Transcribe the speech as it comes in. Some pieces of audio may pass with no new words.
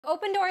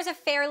Opendoor is a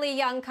fairly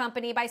young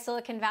company by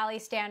Silicon Valley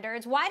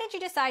standards. Why did you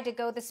decide to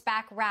go the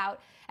SPAC route,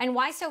 and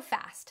why so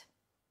fast?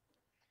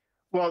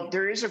 Well,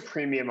 there is a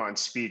premium on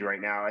speed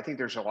right now. I think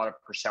there's a lot of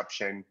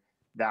perception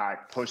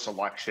that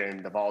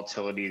post-election, the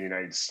volatility in the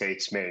United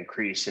States may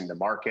increase in the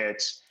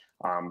markets.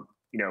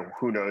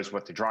 Who knows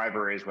what the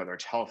driver is, whether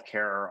it's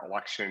healthcare,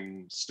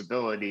 election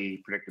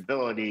stability,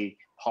 predictability,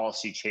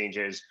 policy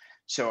changes.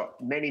 So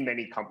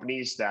many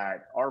companies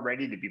that are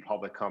ready to be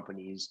public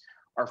companies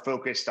are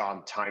focused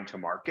on time to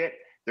market.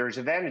 There's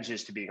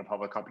advantages to being a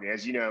public company.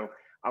 As you know,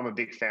 I'm a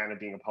big fan of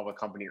being a public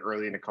company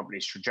early in a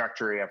company's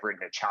trajectory. I've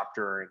written a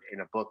chapter in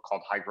a book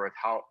called High Growth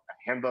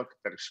Handbook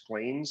that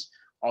explains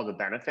all the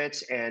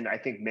benefits. And I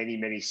think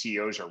many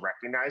CEOs are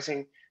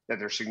recognizing that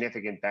there's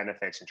significant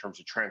benefits in terms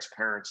of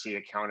transparency,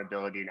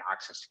 accountability, and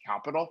access to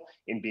capital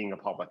in being a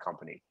public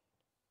company.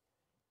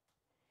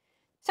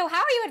 So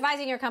how are you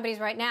advising your companies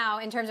right now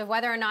in terms of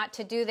whether or not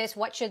to do this?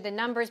 What should the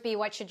numbers be?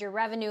 What should your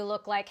revenue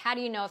look like? How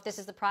do you know if this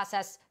is the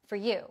process for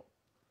you?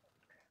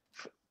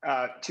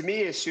 To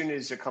me, as soon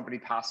as a company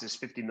passes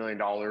 $50 million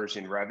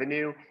in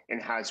revenue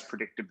and has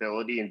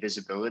predictability and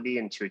visibility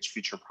into its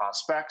future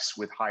prospects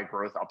with high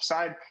growth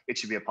upside, it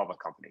should be a public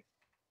company.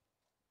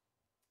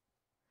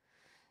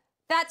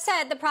 That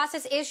said, the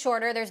process is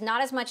shorter. There's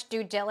not as much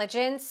due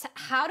diligence.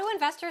 How do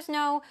investors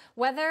know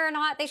whether or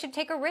not they should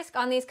take a risk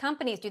on these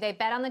companies? Do they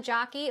bet on the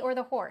jockey or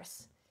the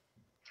horse?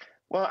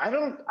 Well,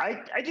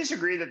 I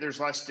disagree that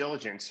there's less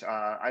diligence.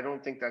 I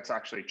don't think that's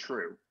actually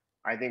true.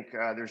 I think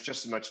there's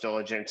just as much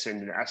diligence in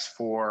an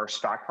S4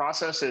 SPAC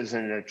process as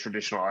in a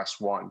traditional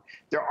S1.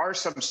 There are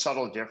some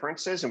subtle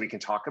differences, and we can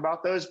talk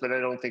about those, but I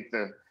don't think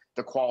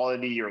the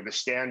quality or the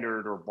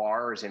standard or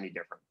bar is any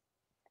different.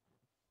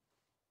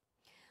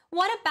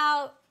 What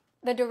about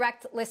the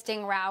direct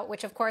listing route,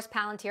 which of course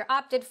Palantir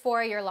opted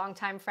for? Your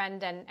longtime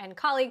friend and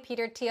colleague,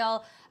 Peter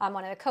Thiel,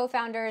 one of the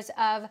co-founders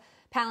of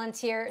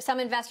Palantir. Some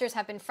investors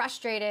have been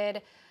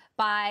frustrated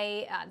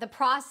by the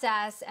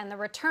process and the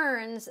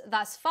returns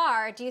thus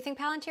far. Do you think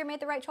Palantir made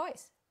the right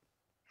choice?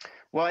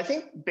 Well, I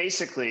think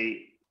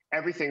basically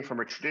everything from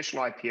a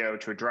traditional IPO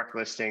to a direct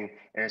listing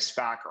and a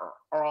SPAC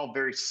are all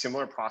very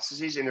similar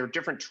processes, and there are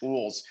different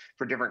tools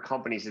for different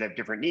companies that have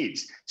different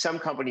needs. Some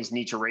companies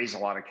need to raise a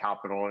lot of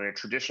capital, and a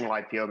traditional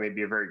IPO may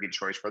be a very good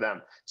choice for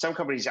them. Some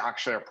companies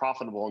actually are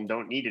profitable and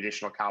don't need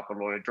additional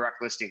capital, and a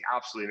direct listing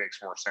absolutely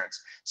makes more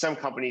sense. Some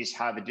companies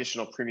have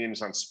additional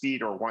premiums on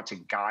speed or want to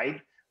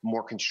guide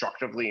more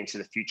constructively into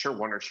the future,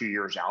 1 or 2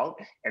 years out,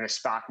 and a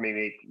SPAC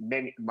may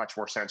make much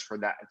more sense for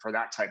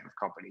that type of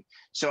company.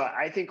 So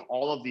I think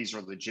all of these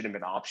are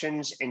legitimate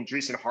options. And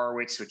Andreessen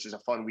Horowitz, which is a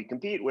fund we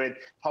compete with,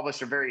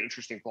 published a very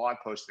interesting blog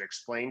post that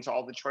explains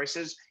all the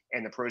choices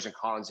and the pros and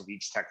cons of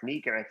each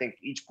technique. And I think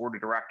each board of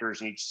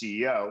directors and each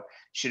CEO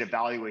should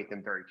evaluate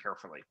them very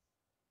carefully.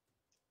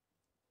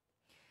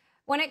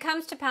 When it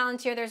comes to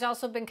Palantir, there's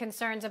also been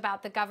concerns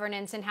about the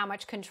governance and how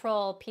much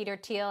control Peter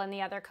Thiel and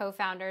the other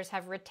co-founders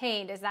have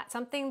retained. Is that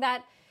something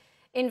that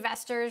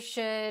investors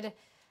should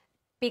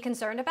be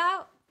concerned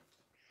about?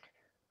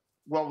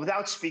 Well,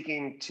 without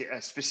speaking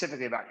to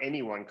specifically about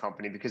any one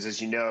company, because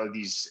as you know,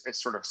 these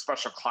sort of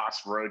special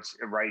class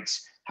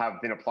rights have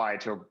been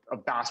applied to a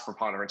vast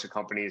preponderance of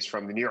companies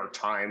from the New York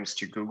Times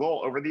to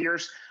Google over the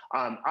years.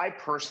 I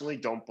personally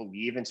don't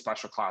believe in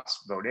special class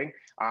voting.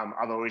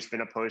 I've always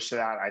been opposed to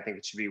that. I think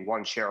it should be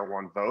one share,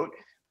 one vote.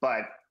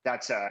 But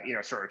that's a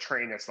sort of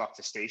train that's left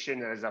the station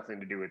that has nothing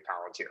to do with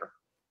Palantir.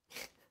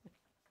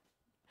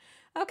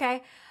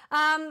 Okay,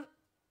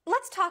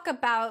 let's talk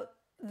about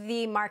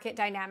the market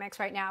dynamics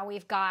right now.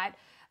 We've got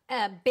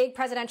a big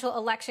presidential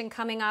election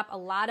coming up, a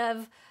lot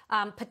of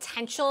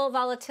potential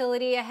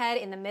volatility ahead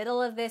in the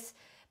middle of this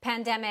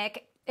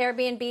pandemic.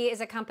 Airbnb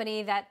is a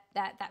company that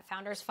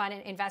Founders Fund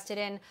invested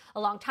in a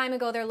long time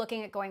ago. They're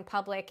looking at going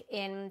public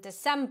in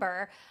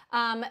December.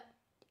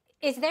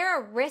 Is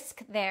there a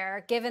risk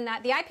there, given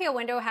that the IPO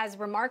window has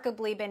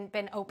remarkably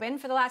been open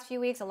for the last few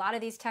weeks? A lot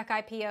of these tech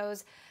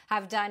IPOs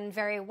have done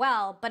very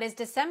well. But is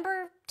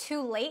December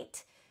too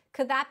late?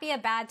 Could that be a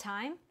bad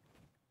time?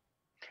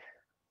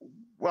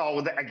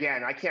 Well,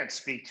 again, I can't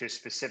speak to a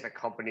specific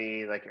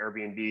company like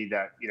Airbnb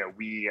that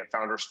we at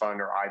Founders Fund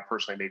or I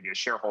personally may be a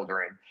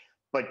shareholder in.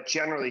 But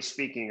generally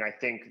speaking, I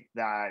think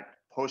that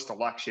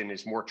post-election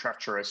is more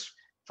treacherous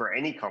for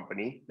any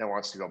company that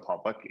wants to go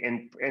public,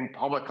 and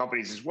public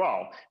companies as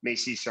well may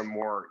see some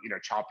more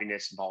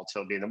choppiness and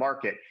volatility in the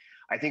market.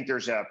 I think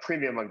there's a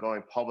premium on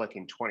going public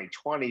in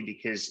 2020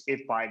 because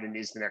if Biden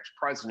is the next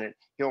president,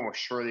 he almost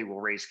surely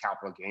will raise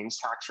capital gains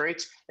tax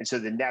rates. And so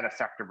the net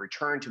effective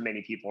return to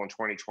many people in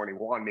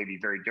 2021 may be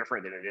very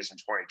different than it is in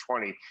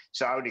 2020.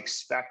 So I would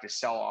expect a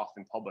sell-off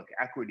in public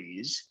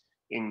equities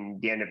in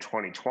the end of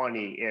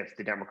 2020 if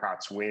the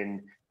Democrats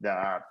win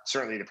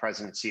certainly the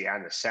presidency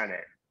and the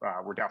Senate.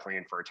 We're definitely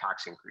in for a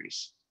tax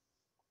increase.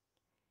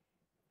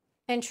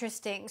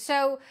 Interesting.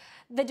 So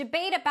the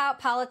debate about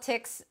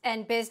politics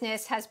and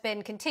business has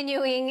been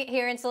continuing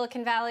here in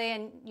Silicon Valley,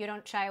 and you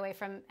don't shy away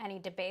from any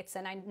debates,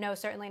 and I know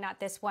certainly not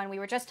this one. We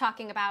were just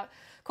talking about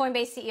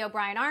Coinbase CEO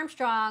Brian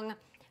Armstrong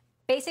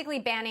basically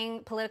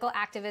banning political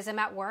activism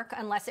at work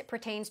unless it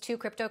pertains to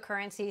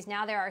cryptocurrencies.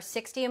 Now there are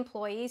 60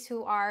 employees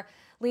who are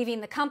leaving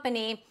the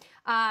company.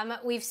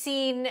 We've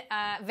seen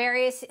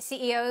various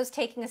CEOs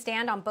taking a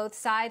stand on both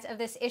sides of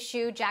this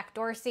issue. Jack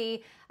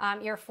Dorsey,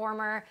 your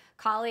former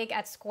colleague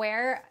at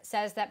Square,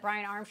 says that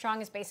Brian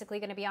Armstrong is basically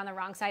going to be on the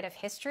wrong side of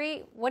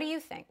history. What do you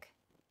think?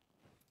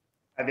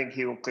 I think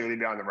he will clearly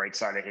be on the right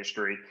side of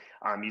history.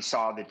 You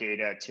saw the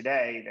data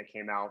today that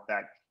came out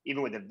that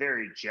even with a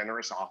very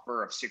generous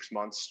offer of 6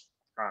 months,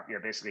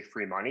 basically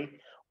free money,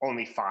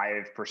 only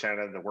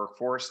 5% of the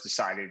workforce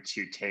decided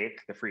to take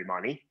the free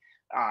money.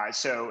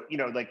 So,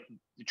 like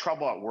the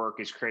trouble at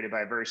work is created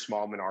by a very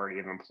small minority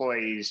of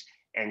employees,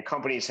 and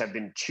companies have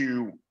been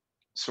too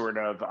sort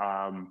of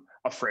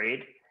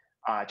afraid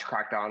to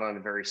crack down on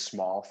a very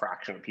small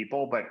fraction of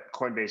people. But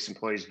Coinbase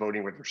employees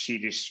voting with their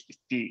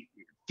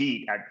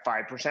feet at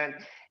 5%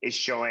 is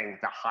showing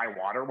the high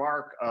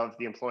watermark of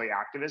the employee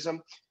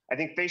activism. I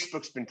think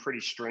Facebook's been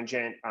pretty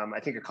stringent. I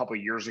think a couple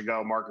of years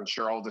ago, Mark and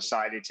Cheryl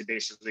decided to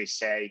basically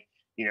say,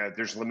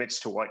 there's limits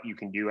to what you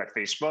can do at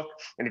Facebook.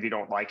 And if you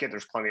don't like it,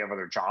 there's plenty of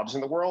other jobs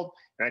in the world.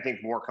 And I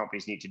think more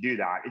companies need to do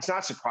that. It's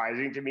not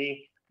surprising to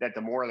me that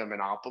the more the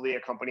monopoly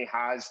a company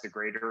has, the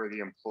greater the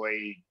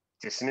employee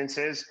dissonance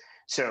is.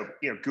 So,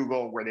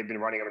 Google, where they've been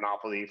running a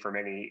monopoly for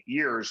many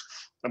years,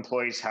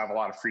 employees have a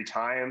lot of free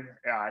time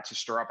to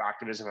stir up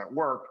activism at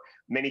work.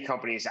 Many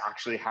companies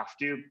actually have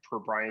to, per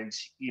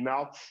Brian's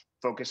email,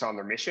 focus on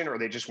their mission, or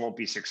they just won't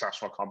be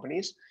successful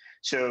companies.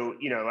 So,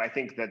 I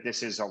think that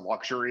this is a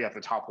luxury of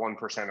the top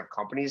 1% of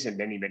companies in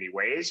many, many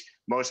ways.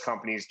 Most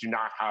companies do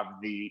not have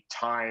the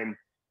time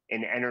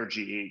and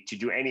energy to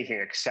do anything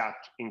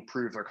except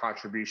improve their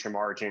contribution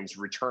margins,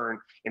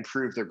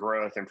 improve their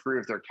growth,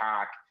 improve their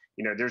CAC.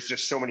 There's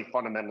just so many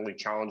fundamentally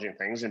challenging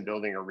things in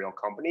building a real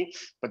company,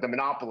 but the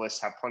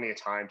monopolists have plenty of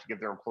time to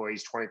give their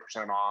employees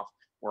 20% off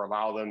or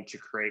allow them to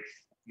create,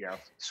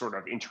 sort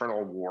of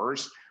internal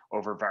wars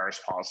over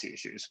various policy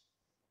issues.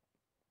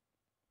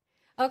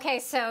 Okay,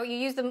 so you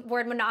used the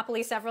word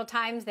monopoly several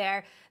times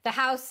there. The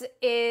House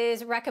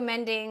is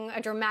recommending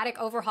a dramatic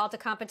overhaul to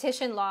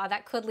competition law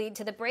that could lead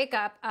to the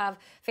breakup of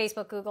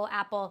Facebook, Google,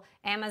 Apple,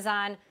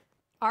 Amazon.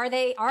 Are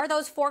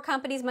those four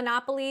companies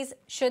monopolies?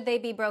 Should they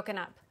be broken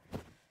up?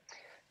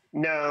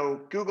 No,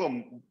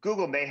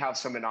 Google may have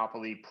some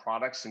monopoly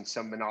products and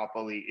some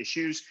monopoly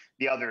issues.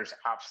 The others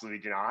absolutely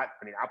do not.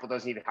 I mean, Apple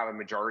doesn't even have a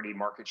majority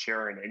market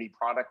share in any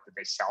product that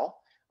they sell.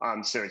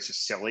 So it's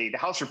just silly. The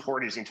House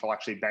report is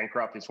intellectually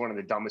bankrupt. It's one of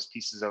the dumbest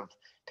pieces of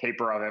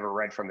paper I've ever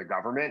read from the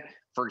government.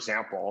 For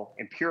example,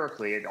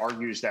 empirically, it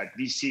argues that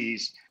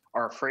VCs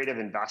are afraid of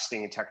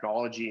investing in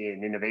technology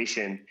and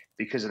innovation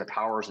because of the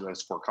powers of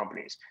those four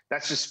companies.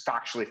 That's just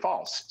factually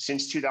false.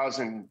 Since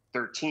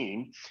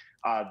 2013,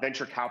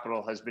 venture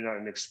capital has been on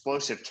an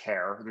explosive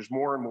tear. There's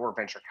more and more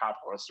venture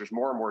capitalists. There's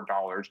more and more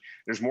dollars.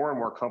 There's more and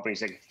more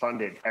companies that get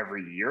funded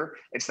every year.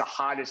 It's the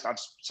hottest. I've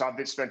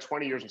spent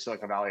 20 years in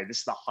Silicon Valley. This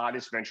is the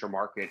hottest venture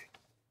market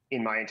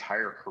in my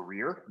entire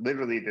career,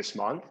 literally this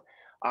month.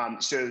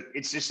 So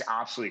it's just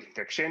absolutely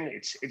fiction.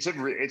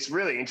 It's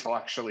really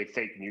intellectually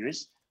fake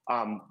news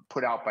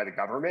put out by the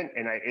government,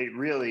 and it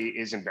really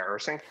is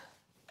embarrassing.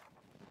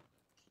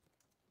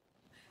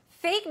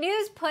 Fake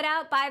news put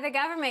out by the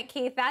government,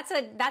 Keith. That's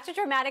a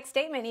dramatic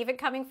statement, even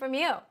coming from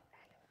you.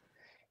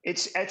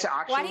 It's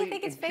actually. Why do you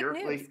think it's fake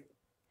news?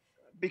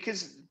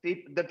 Because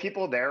the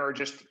people there are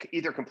just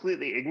either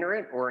completely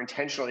ignorant or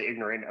intentionally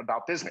ignorant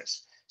about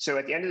business. So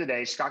at the end of the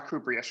day, Scott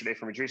Cooper yesterday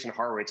from Andreessen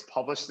Horowitz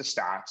published the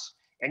stats.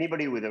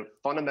 Anybody with a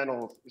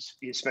fundamental,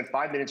 spent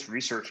 5 minutes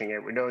researching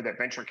it, would know that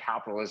venture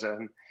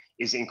capitalism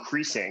is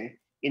increasing.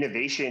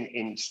 Innovation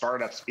in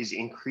startups is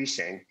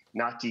increasing,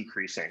 not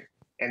decreasing.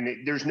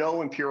 And there's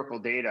no empirical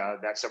data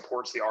that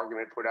supports the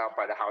argument put out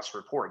by the House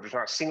report. There's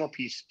not a single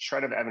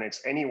shred of evidence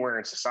anywhere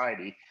in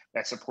society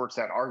that supports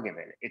that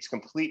argument. It's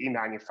completely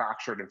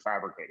manufactured and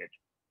fabricated.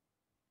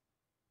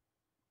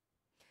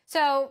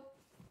 So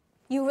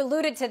you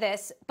alluded to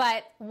this,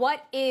 but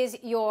what is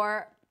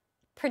your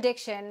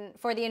prediction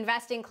for the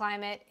investing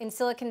climate in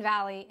Silicon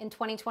Valley in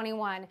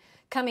 2021,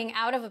 coming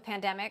out of a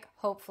pandemic,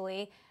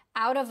 hopefully,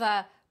 out of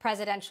a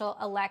presidential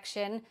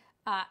election,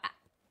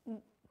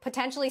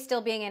 potentially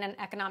still being in an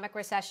economic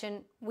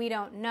recession? We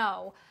don't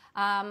know.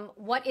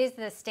 What is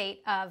the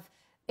state of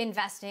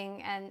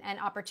investing and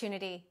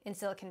opportunity in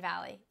Silicon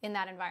Valley in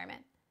that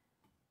environment?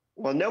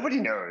 Well, nobody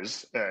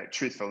knows,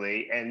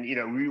 truthfully. And,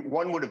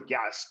 one would have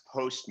guessed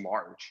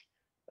post-March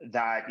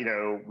that,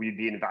 we'd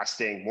be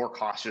investing more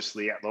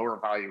cautiously at lower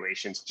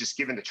valuations, just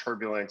given the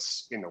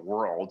turbulence in the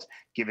world,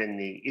 given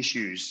the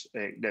issues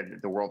that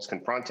the world's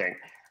confronting.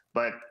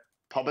 But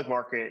public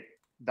market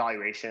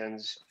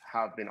valuations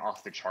have been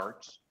off the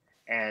charts.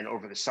 And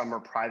over the summer,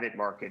 private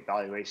market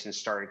valuations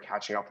started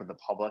catching up with the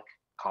public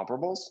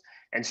comparables.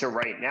 And so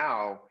right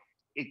now,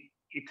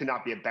 it could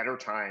not be a better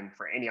time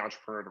for any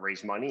entrepreneur to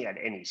raise money at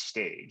any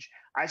stage.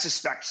 I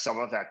suspect some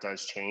of that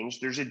does change.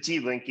 There's a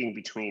delinking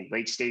between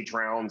late stage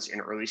rounds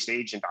and early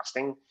stage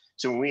investing.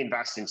 So when we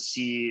invest in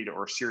seed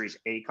or Series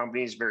A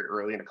companies very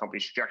early in a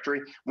company's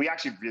trajectory, we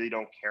actually really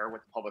don't care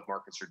what the public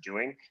markets are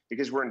doing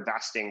because we're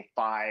investing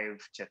 5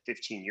 to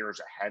 15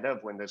 years ahead of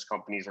when those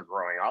companies are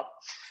growing up.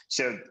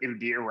 So it would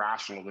be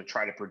irrational to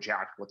try to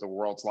project what the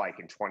world's like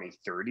in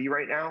 2030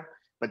 right now.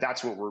 But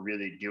that's what we're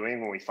really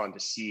doing when we fund a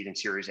seed and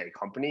Series A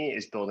company,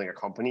 is building a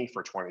company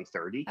for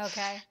 2030.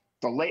 Okay.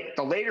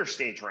 The later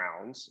stage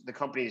rounds, the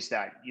companies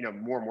that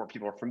more and more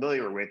people are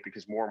familiar with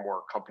because more and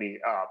more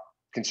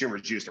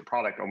consumers use their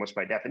product almost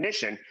by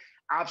definition,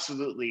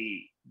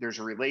 absolutely there's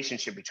a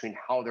relationship between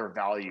how they're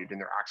valued and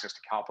their access to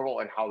capital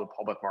and how the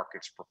public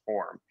markets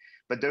perform.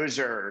 But those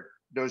are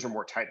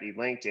more tightly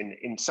linked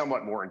and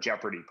somewhat more in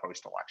jeopardy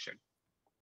post-election.